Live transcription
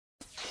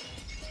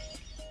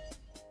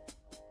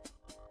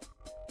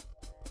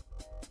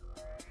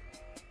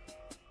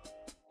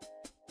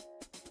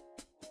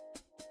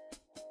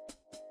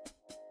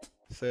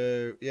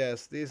So,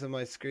 yes, these are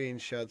my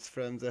screenshots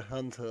from the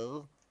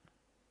hunter.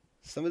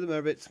 Some of them are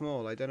a bit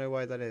small. I don't know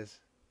why that is.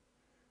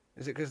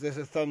 Is it because there's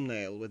a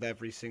thumbnail with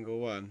every single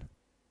one?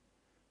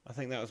 I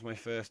think that was my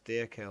first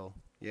deer kill.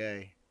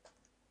 Yay.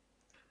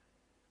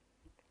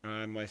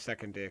 And my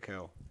second deer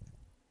kill.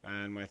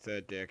 And my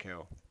third deer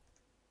kill.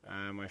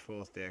 And my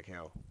fourth deer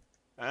kill.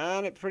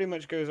 And it pretty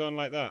much goes on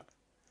like that.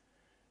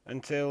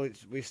 Until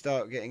we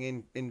start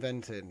getting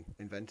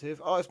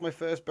inventive. Oh, it's my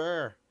first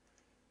bear.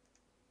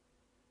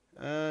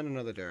 And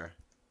another deer.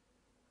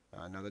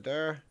 Another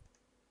deer.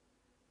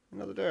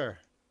 Another deer.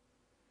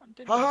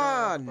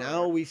 Haha!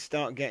 Now we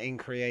start getting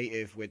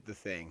creative with the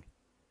thing.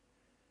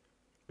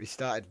 We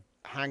started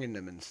hanging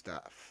them and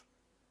stuff.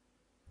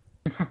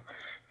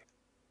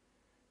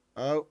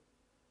 Oh.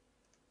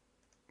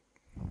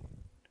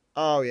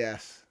 Oh,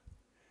 yes.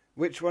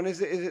 Which one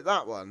is it? Is it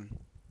that one?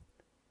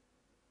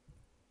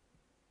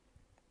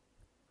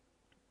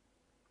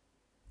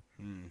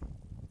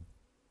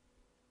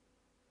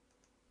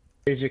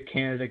 Here's your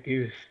Canada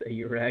goose that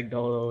you ragged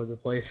all over the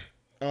place.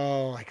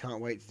 Oh, I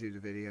can't wait to do the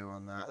video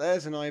on that.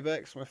 There's an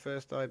ibex, my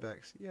first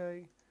ibex.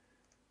 Yay.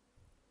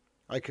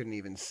 I couldn't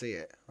even see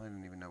it. I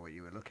didn't even know what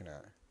you were looking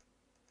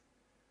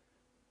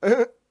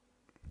at.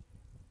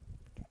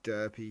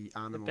 Derpy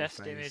animal The best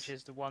face. image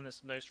is the one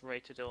that's most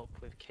rated up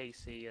with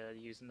Casey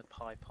using the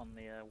pipe on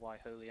the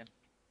Whiteholian.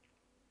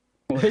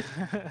 What?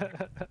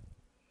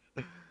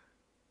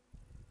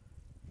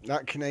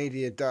 That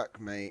Canadian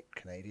duck, mate.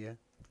 Canada?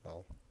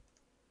 Oh.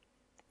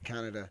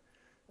 Canada.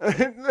 The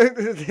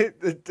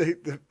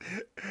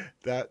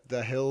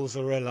hills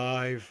are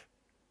alive.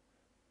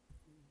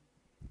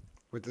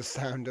 With the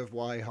sound of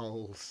Y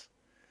holes.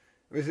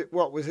 Was it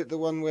what? Was it the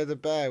one where the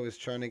bear was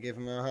trying to give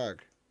him a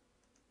hug?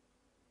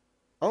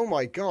 Oh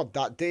my god,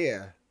 that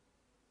deer.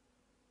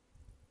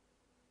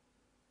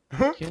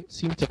 Can't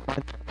seem to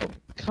find. Oh,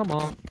 come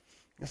on.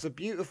 It's a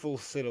beautiful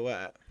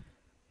silhouette.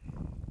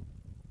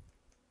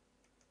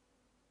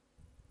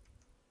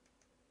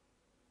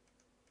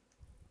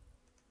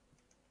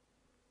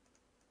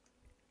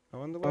 I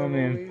wonder where all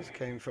these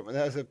came from.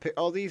 There's a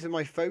oh, these are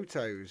my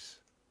photos.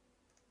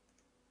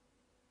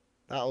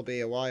 That'll be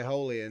a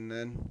Whiteholian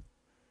then.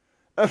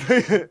 I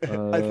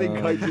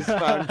think I just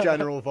found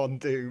General Von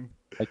Doom.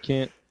 I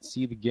can't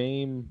see the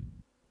game.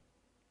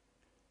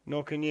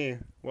 Nor can you.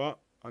 What?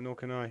 Nor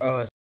can I.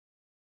 Oh,